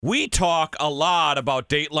We talk a lot about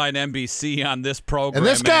Dateline NBC on this program. And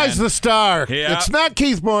this guy's the star. Yeah. It's not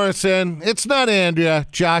Keith Morrison. It's not Andrea.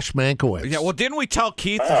 Josh Mankiewicz. Yeah, well, didn't we tell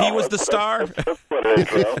Keith that he was the star?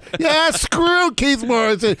 Yeah, screw Keith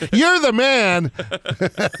Morrison. You're the man.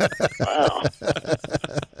 Wow.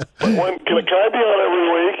 Can I be on every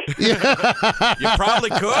week? You probably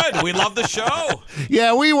could. We love the show.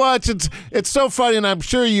 Yeah, we watch. It's so funny, and I'm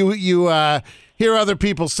sure you hear other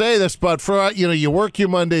people say this, but you work your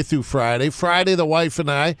Monday through Friday. Friday, the wife and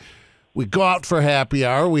I, we go out for happy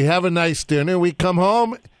hour. We have a nice dinner. We come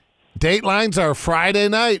home. Dateline's our Friday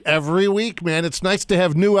night every week, man. It's nice to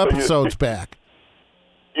have new episodes back.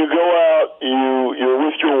 You go out, you're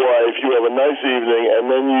with your wife, you have a nice evening, and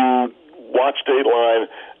then you watch Dateline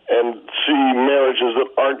and see marriages that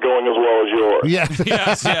aren't going as well as yours. Yeah.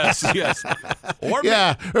 yes.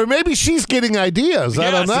 Or maybe she's getting ideas.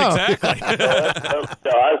 I don't know. Exactly.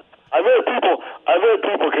 I've had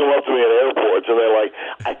people come up to me at airports and they're like,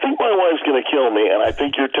 I think my wife's going to kill me, and I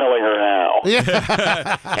think you're telling her how.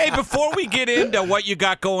 Yeah. Hey, before we get into what you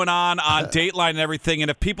got going on Dateline and everything,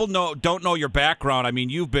 and if people don't know your background, I mean,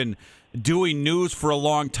 you've been doing news for a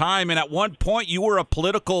long time, and at one point you were a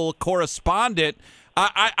political correspondent.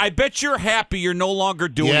 I bet you're happy you're no longer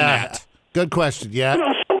doing that. Good question. Yeah.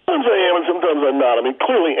 Sometimes I am and sometimes I'm not. I mean,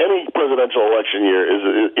 clearly any presidential election year is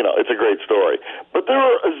it's a great story. But there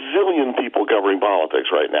are a zillion people covering politics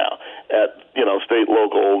right now at, state,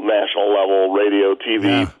 local, national level, radio,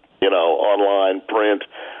 TV, online, print.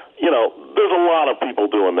 There's a lot of people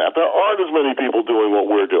doing that. There aren't as many people doing what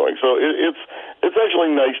we're doing. So it's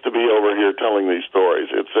actually nice to be over here telling these stories.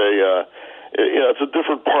 It's a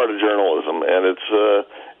different part of journalism, and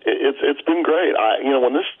it's been great.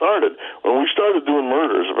 When we started doing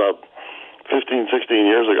murders about 15, 16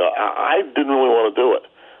 years ago, I didn't really want to do it.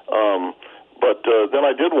 But then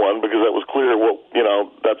I did one because that was clear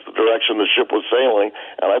that's the direction the ship was sailing,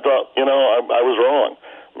 and I thought, I was wrong.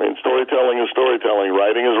 I mean, storytelling is storytelling,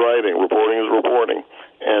 writing is writing, reporting is reporting,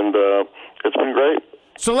 and it's been great.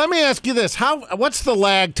 So let me ask you this: what's the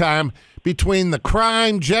lag time between the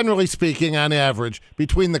crime, generally speaking, on average,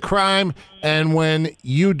 between the crime and when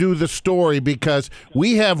you do the story? Because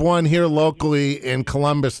we have one here locally in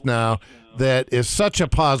Columbus now that is such a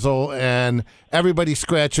puzzle, and everybody's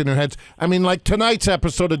scratching their heads. I mean, like tonight's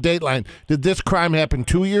episode of Dateline, did this crime happen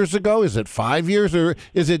 2 years ago? Is it 5 years, or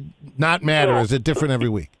is it not matter? Is it different every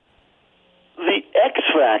week? The X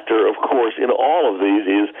factor, of course, in all of these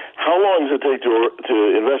is how long does it take to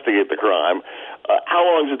investigate the crime? How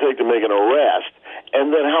long does it take to make an arrest?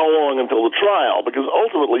 And then how long until the trial? Because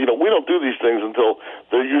ultimately, we don't do these things until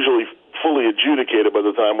they're usually fully adjudicated by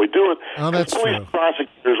the time we do it. Oh, that's police true.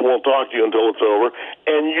 Prosecutors won't talk to you until it's over.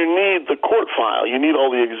 And you need the court file. You need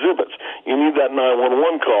all the exhibits. You need that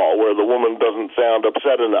 911 call where the woman doesn't sound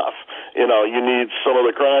upset enough. You need some of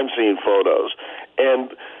the crime scene photos.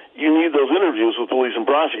 And you need those interviews with police and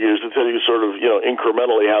prosecutors to tell you sort of,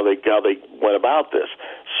 incrementally how they went about this.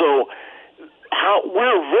 So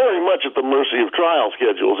we're very much at the mercy of trial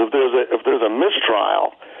schedules. If there's a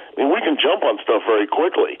mistrial, I mean, we can jump on stuff very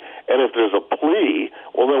quickly. And if there's a plea,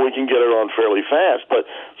 well, then we can get it on fairly fast. But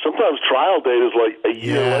sometimes trial date is like a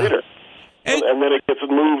year later. And then it gets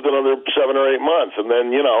moved another 7 or 8 months. And then,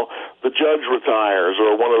 the judge retires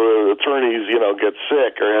or one of the attorneys, gets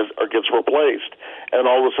sick or gets replaced. And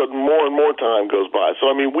all of a sudden more and more time goes by. So,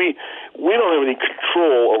 I mean, we don't have any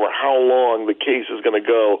control over how long the case is going to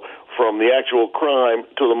go from the actual crime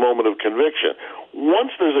to the moment of conviction.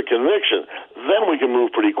 Once there's a conviction, then we can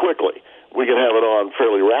move pretty quickly. We can have it on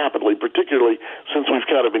fairly rapidly, particularly since we've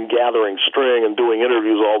kind of been gathering string and doing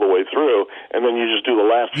interviews all the way through, and then you just do the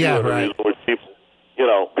last few interviews with people,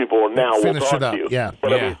 people are now will talk to you. Yeah.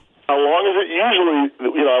 But I mean, how long is it? Usually,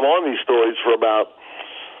 I'm on these stories for about,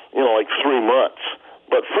 like 3 months.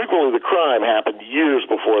 But frequently the crime happened years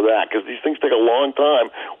before that because these things take a long time,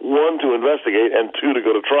 1, to investigate, and 2, to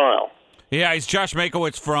go to trial. Yeah, he's Josh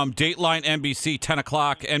Mankiewicz from Dateline NBC, 10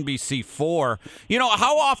 o'clock, NBC4.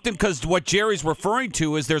 How often, because what Jerry's referring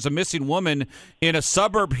to is there's a missing woman in a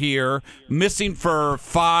suburb here, missing for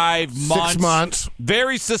 5 months. 6 months.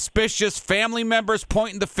 Very suspicious. Family members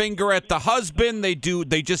pointing the finger at the husband. They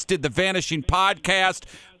just did the Vanishing podcast.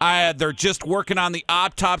 They're just working on the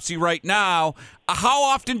autopsy right now. How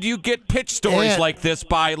often do you get pitch stories like this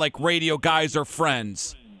by radio guys or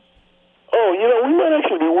friends? Oh, we might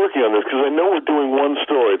actually be working on this because I know we're doing one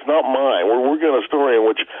story. It's not mine. We're working on a story in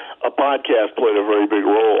which a podcast played a very big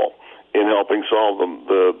role in helping solve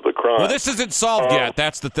the crime. Well, this isn't solved yet.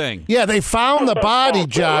 That's the thing. Yeah, they found the body,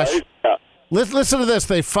 Josh. Right? Yeah. Listen to this.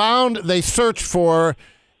 They searched for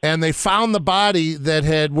and they found the body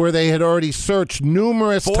where they had already searched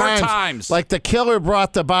numerous 4 times. Like the killer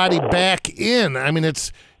brought the body back in. I mean,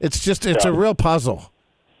 it's a real puzzle.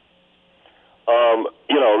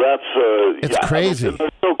 That's it's crazy.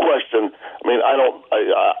 There's no question. I mean,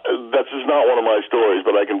 that's just not one of my stories,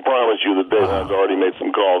 but I can promise you that Dayline's already made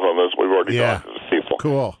some calls on this. We've already talked to people.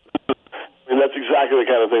 Cool. And that's exactly the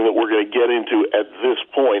kind of thing that we're going to get into at this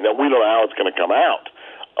point. Now, we don't know how it's going to come out.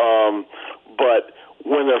 But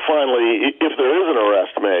when they're finally, if there is an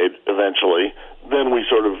arrest made eventually, then we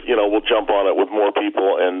sort of, we'll jump on it with more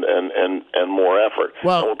people and more effort.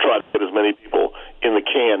 Well, and we'll try to get as many people in the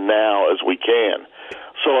can now as we can.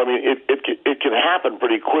 So, I mean, it can happen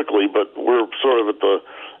pretty quickly, but we're sort of at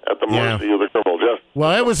the mercy of the criminal justice.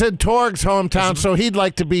 Well, it was in Torg's hometown, so he'd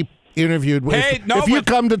like to be interviewed if you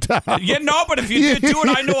come to town. Yeah, no, but if you did do it,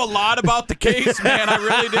 I know a lot about the case, man. I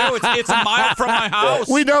really do. It's a mile from my house.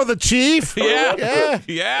 We know the chief.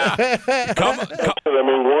 Yeah. Come. I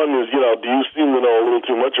mean, one is, do you seem to know a little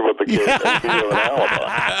too much about the case? And you have an alibi.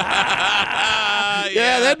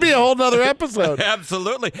 Yeah, that'd be a whole nother episode.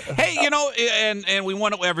 Absolutely. Hey, and we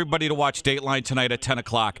want everybody to watch Dateline tonight at 10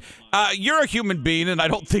 o'clock. You're a human being, and I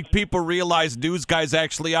don't think people realize news guys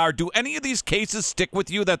actually are. Do any of these cases stick with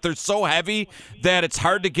you that they're so heavy that it's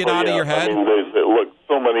hard to get out of your head? I mean, look,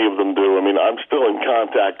 so many of them do. I mean, I'm still in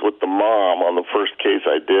contact with the mom on the first case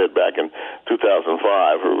I did back in 2005.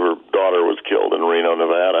 Her daughter was killed in Reno,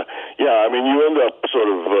 Nevada. Yeah, I mean, you end up sort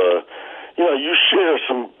of, you share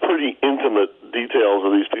some pretty intimate details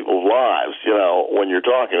of these people's lives, when you're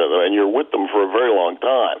talking to them, and you're with them for a very long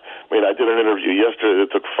time. I mean, I did an interview yesterday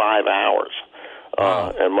that took 5 hours,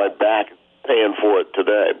 and my back is paying for it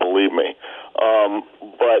today, believe me.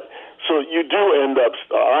 But so I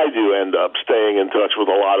do end up staying in touch with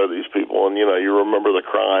a lot of these people, and, you remember the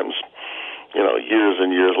crimes, years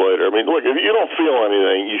and years later. I mean, look, if you don't feel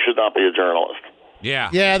anything, you should not be a journalist.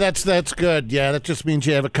 Yeah, that's good. Yeah, that just means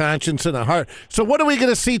you have a conscience and a heart. So what are we going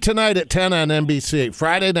to see tonight at 10 on NBC?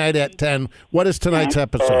 Friday night at 10. What is tonight's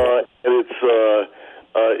episode?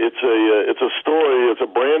 It's a story. It's a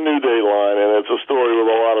brand new Dateline, and it's a story with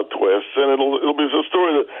a lot of twists. And it'll be a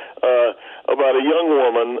story that about a young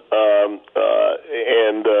woman,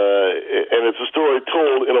 and it's a story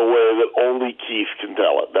told in a way that only Keith can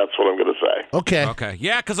tell it. That's what I'm going to say. Okay.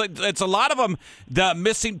 Yeah, because it's a lot of them. The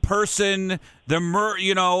missing person,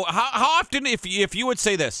 how often, if you would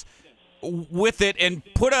say this with it and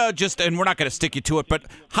and we're not going to stick you to it, but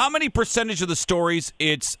how many percentage of the stories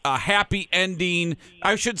it's a happy ending?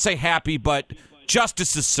 I shouldn't say happy, but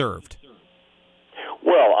justice is served.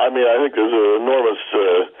 Well, I mean, I think there's an enormous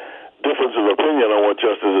difference of opinion on what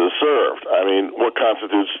justice is served. I mean, what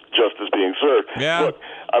constitutes justice being served? Yeah. Look,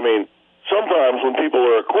 I mean, sometimes when people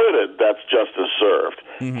are acquitted, that's justice served.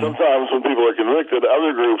 Mm-hmm. Sometimes when people are convicted,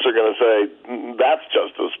 other groups are going to say that's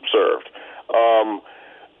justice served.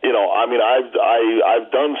 I mean, I've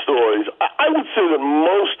done stories. I would say that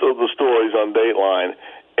most of the stories on Dateline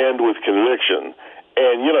end with conviction.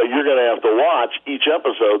 And, you're going to have to watch each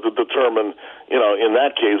episode to determine, in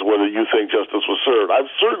that case, whether you think justice was served. I've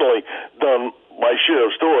certainly done my share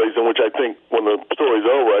of stories in which I think when the story's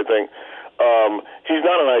over, I think, he's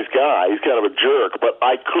not a nice guy. He's kind of a jerk, but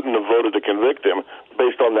I couldn't have voted to convict him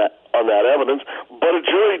based on that evidence. But a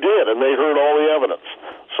jury did, and they heard all the evidence.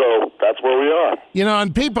 So that's where we are.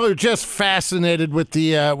 And people are just fascinated with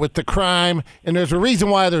the crime, and there's a reason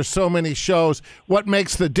why there's so many shows. What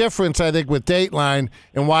makes the difference, I think, with Dateline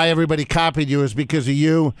and why everybody copied you is because of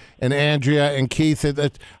you and Andrea and Keith.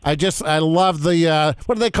 I love the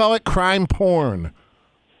what do they call it? Crime porn.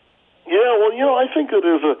 Yeah, well, I think that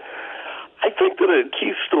a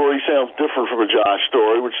Keith story sounds different from a Josh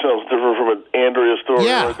story, which sounds different from an Andrea story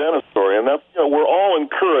or a Dennis story, and that's we're all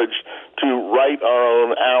encouraged to write our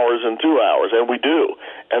own hours and 2 hours, and we do.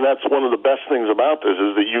 And that's one of the best things about this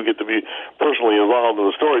is that you get to be personally involved in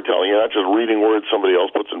the storytelling. You're not just reading words somebody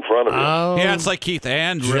else puts in front of you. Oh, yeah, it's like Keith.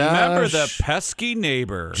 And remember the pesky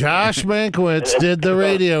neighbor. Josh Mankiewicz did the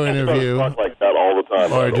radio interview. Talk like that all the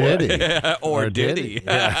time. Or did he? Yeah, or did he?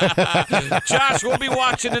 Yeah. Josh, we'll be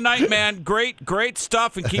watching tonight, man. Great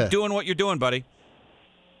stuff, and keep doing what you're doing, buddy.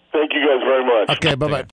 Thank you guys very much. Okay, bye-bye.